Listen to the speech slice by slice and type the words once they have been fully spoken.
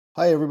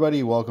Hi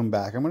everybody, welcome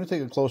back. I'm going to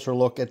take a closer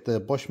look at the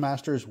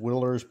Bushmaster's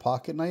Whittlers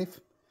pocket knife.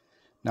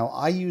 Now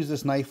I used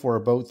this knife for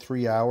about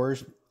 3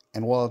 hours,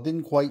 and while it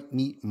didn't quite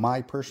meet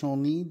my personal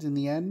needs in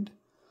the end,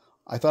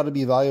 I thought it'd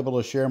be valuable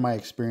to share my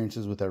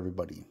experiences with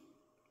everybody.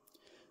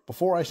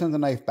 Before I sent the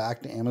knife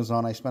back to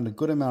Amazon, I spent a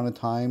good amount of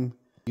time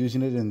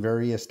using it in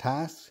various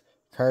tasks,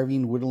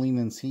 carving, whittling,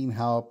 and seeing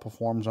how it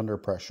performs under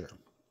pressure.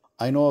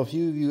 I know a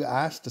few of you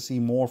asked to see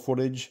more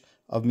footage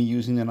of me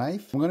using the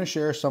knife. I'm going to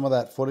share some of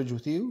that footage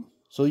with you,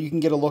 so you can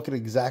get a look at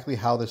exactly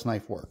how this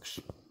knife works.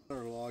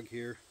 Our log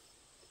here.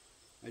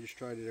 I just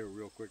tried it out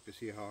real quick to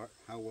see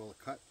how well it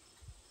cut.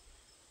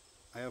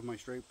 I have my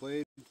straight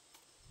blade.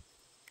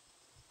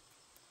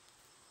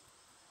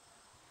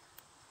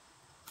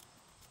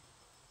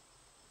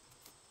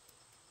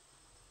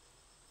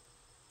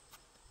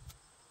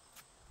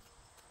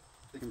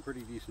 Taking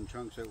pretty decent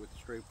chunks out with the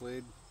straight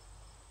blade.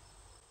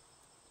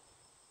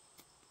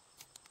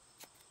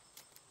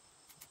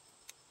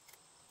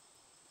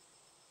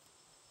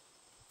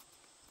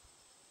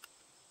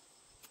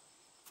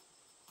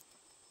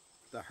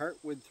 The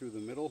heartwood through the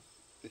middle,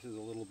 this is a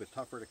little bit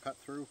tougher to cut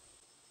through.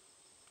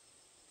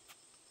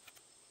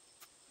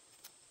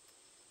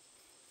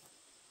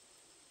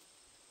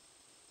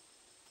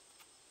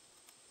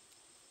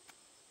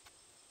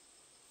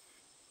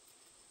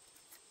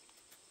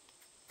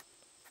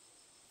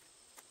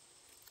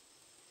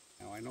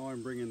 Now I know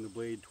I'm bringing the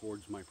blade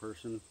towards my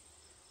person.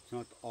 It's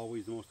not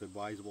always the most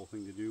advisable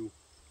thing to do.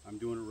 I'm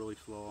doing it really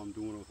slow, I'm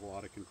doing it with a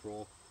lot of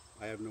control.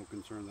 I have no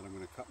concern that I'm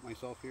going to cut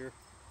myself here.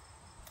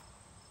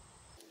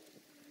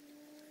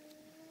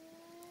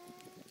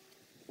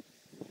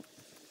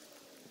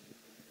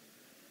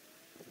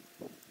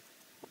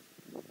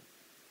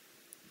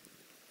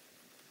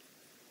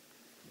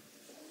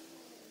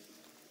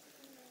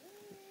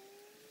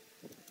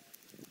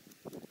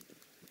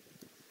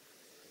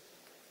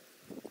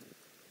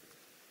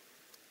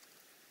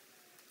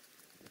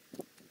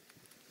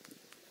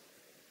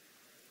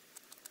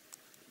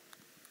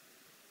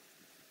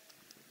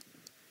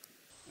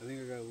 I think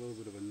I got a little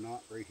bit of a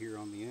knot right here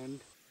on the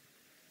end.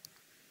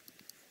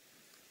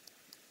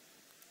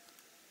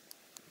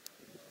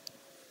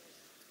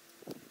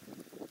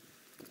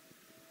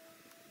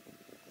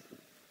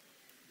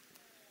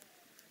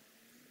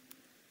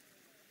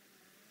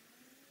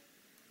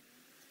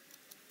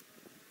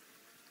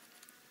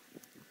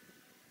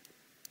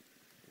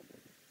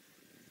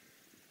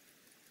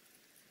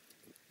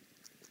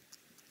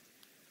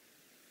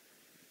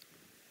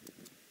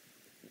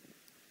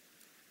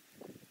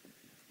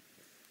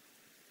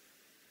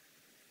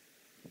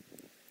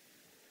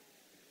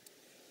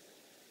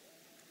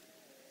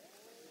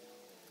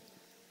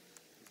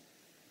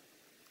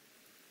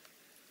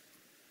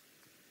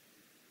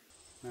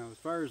 Now as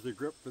far as the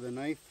grip for the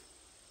knife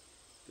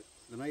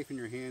in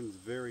your hand is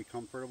very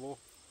comfortable.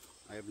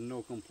 I have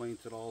no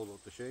complaints at all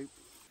about the shape.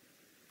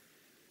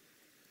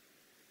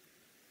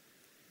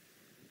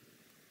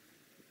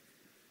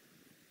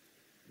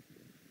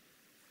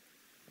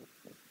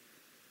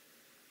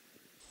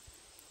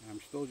 And I'm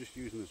still just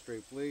using the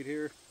straight blade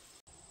here.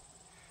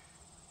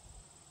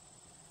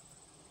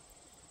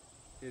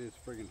 It is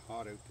friggin'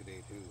 hot out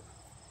today too.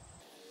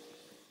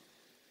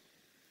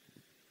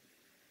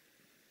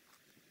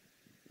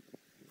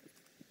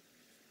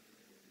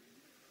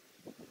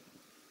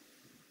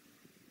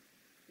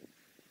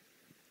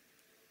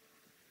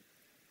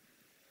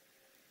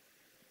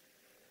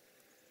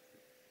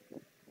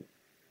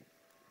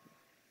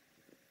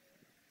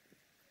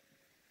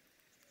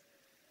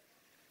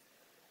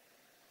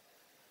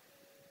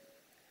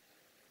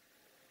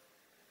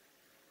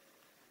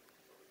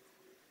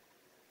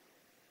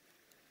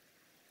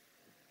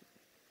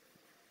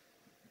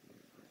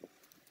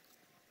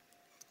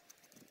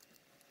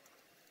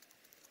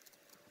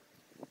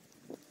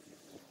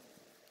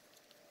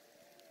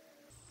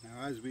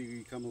 Now as we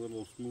become a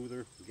little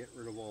smoother, get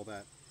rid of all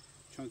that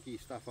chunky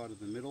stuff out of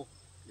the middle,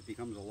 it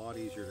becomes a lot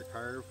easier to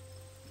carve.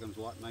 It becomes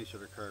a lot nicer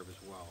to carve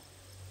as well.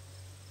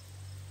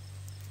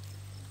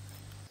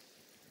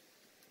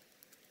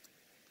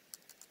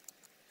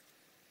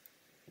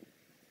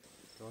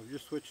 So I've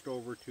just switched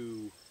over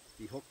to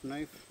the hook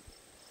knife.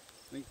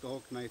 I think the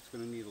hook knife's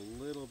going to need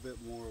a little bit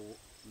more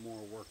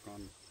work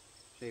on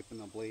shaping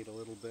the blade a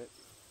little bit.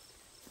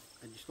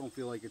 I just don't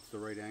feel like it's the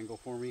right angle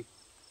for me.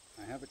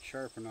 I have it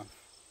sharp enough,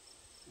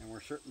 and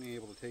we're certainly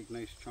able to take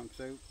nice chunks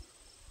out.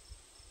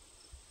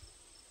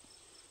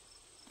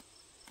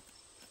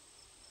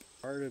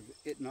 Part of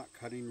it not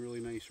cutting really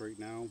nice right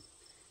now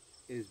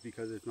is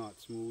because it's not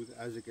smooth.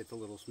 As it gets a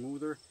little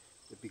smoother,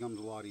 it becomes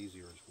a lot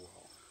easier as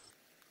well.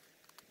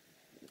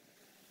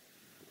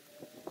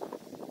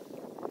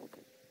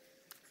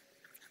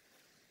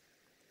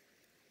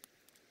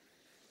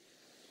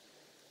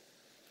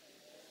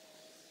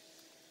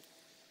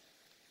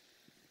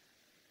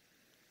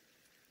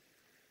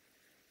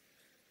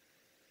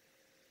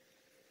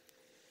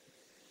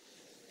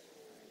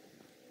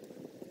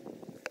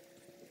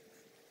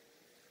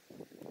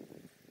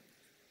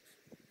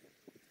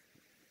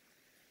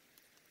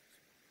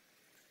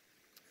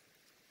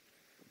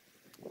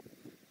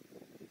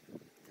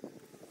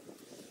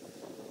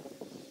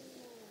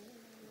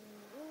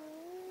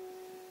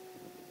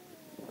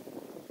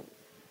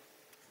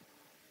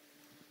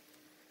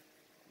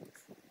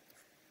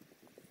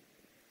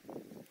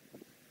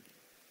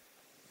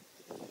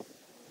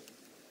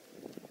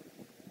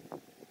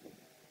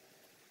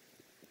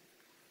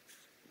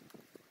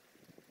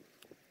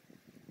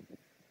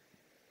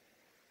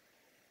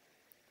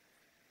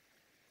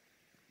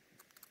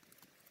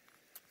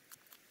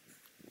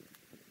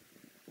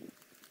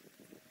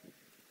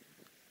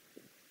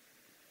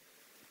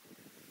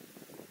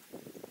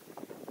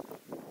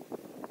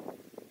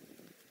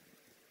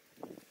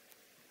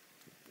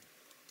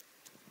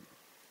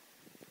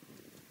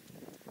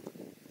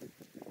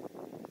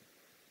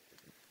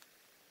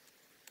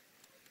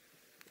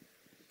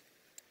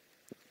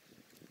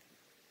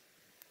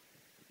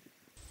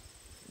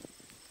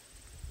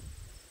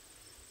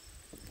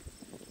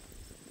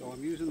 So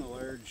I'm using the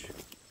large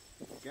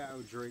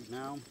gouge right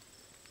now.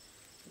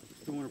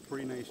 It's doing a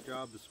pretty nice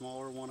job. The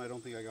smaller one, I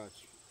don't think I got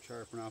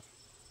sharp enough.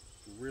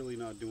 Really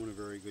not doing a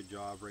very good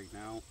job right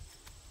now.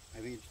 I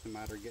think it's just a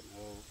matter of getting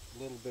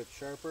a little bit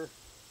sharper.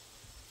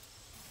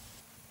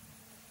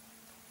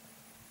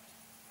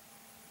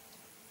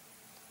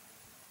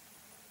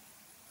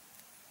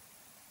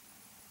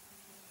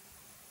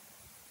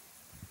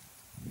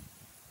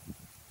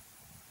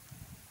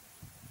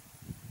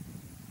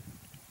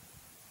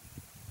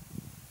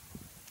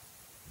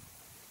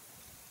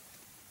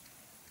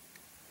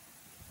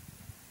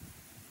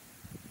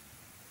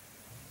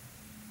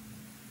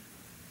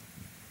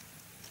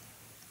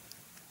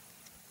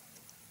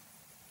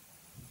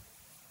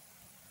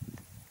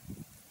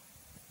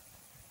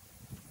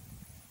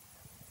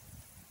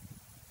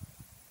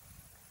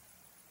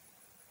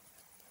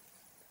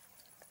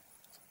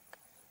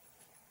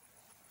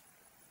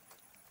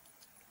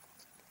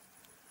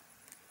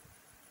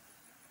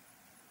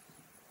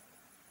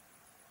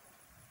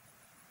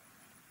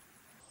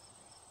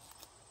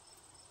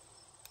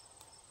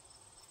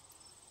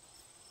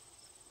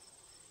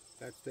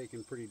 That's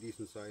taking pretty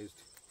decent sized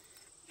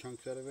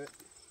chunks out of it,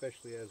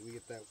 especially as we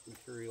get that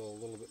material a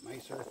little bit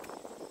nicer,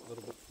 a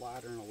little bit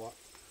flatter, and a lot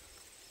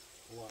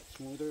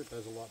smoother. It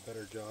does a lot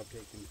better job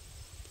taking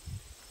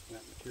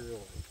that material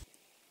out.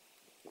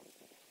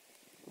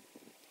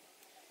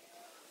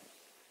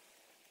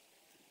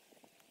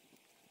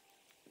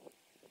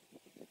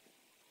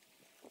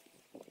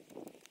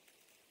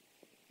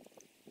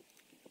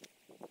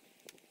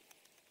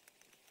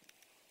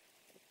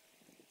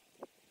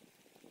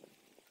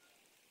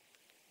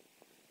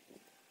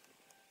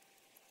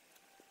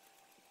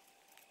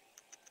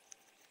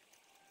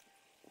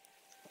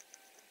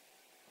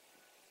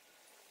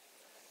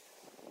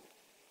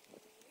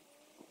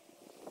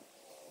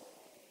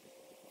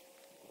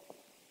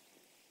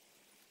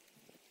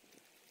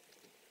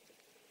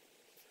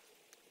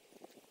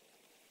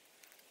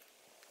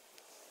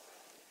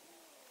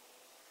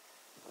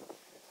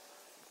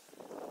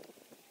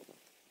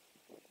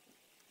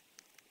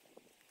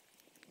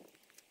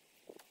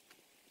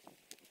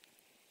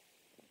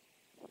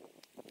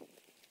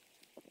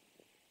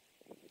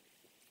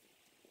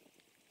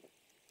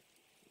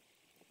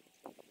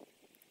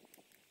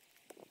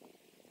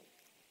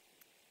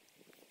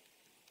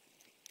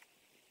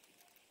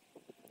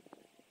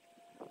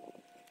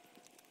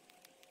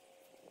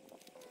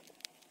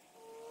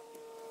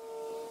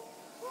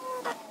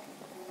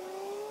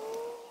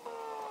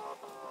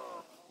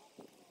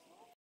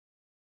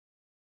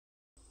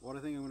 What I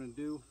think I'm going to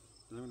do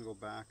is I'm going to go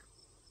back.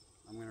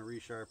 I'm going to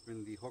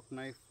resharpen the hook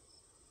knife,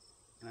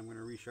 and I'm going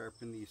to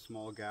resharpen the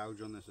small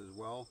gouge on this as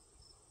well.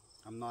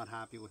 I'm not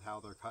happy with how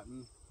they're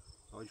cutting,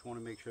 so I just want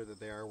to make sure that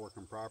they are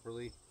working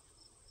properly.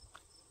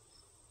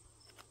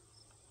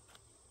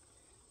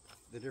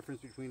 The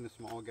difference between the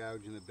small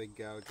gouge and the big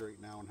gouge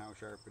right now and how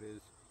sharp it is,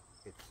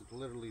 it's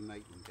literally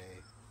night and day.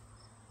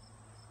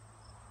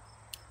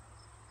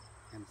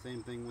 And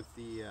same thing with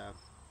the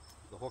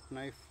hook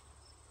knife.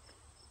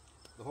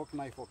 The hook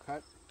knife will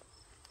cut.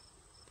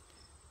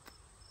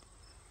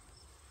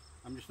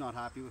 I'm just not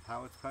happy with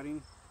how it's cutting,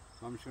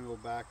 so I'm just going to go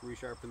back,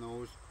 resharpen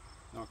those,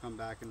 and I'll come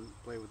back and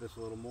play with this a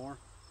little more.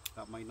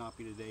 That might not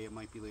be today, it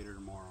might be later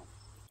tomorrow.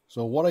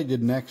 So what I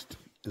did next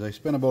is I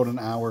spent about an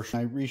hour.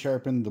 I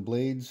resharpened the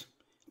blades.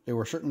 They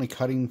were certainly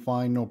cutting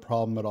fine, no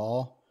problem at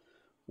all.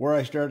 Where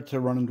I started to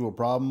run into a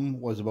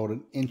problem was about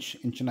an inch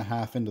and a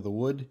half into the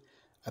wood.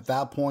 At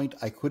that point,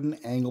 I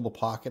couldn't angle the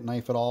pocket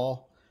knife at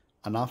all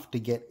enough to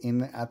get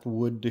in at the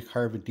wood to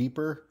carve it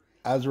deeper.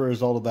 As a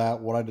result of that,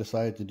 what I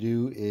decided to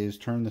do is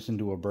turn this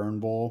into a burn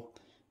bowl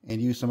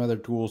and use some other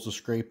tools to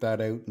scrape that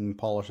out and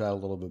polish that a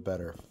little bit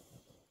better.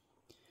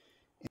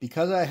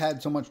 Because I had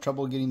so much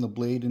trouble getting the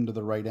blade into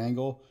the right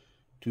angle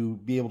to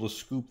be able to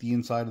scoop the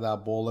inside of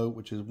that bowl out,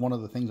 which is one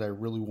of the things I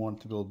really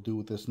wanted to be able to do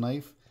with this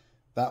knife,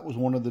 that was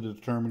one of the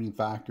determining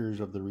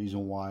factors of the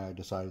reason why I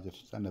decided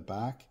to send it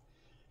back.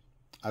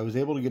 I was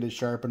able to get it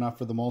sharp enough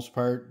for the most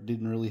part,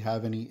 didn't really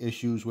have any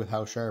issues with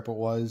how sharp it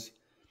was.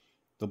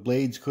 The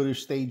blades could have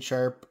stayed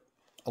sharp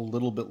a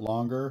little bit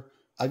longer.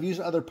 I've used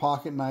other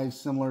pocket knives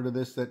similar to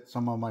this that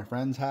some of my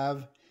friends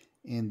have,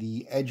 and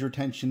the edge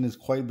retention is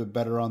quite a bit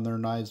better on their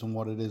knives than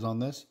what it is on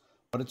this,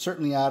 but it's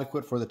certainly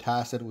adequate for the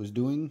task that it was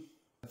doing.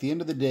 At the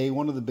end of the day,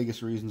 one of the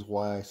biggest reasons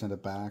why I sent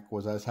it back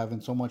was I was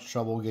having so much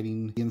trouble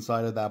getting the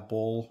inside of that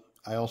bowl.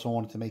 I also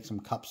wanted to make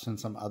some cups and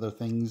some other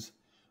things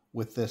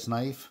with this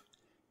knife.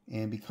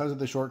 And because of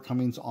the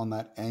shortcomings on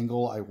that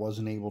angle, I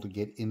wasn't able to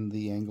get in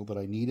the angle that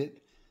I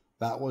needed.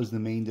 That was the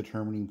main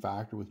determining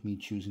factor with me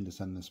choosing to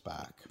send this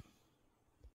back.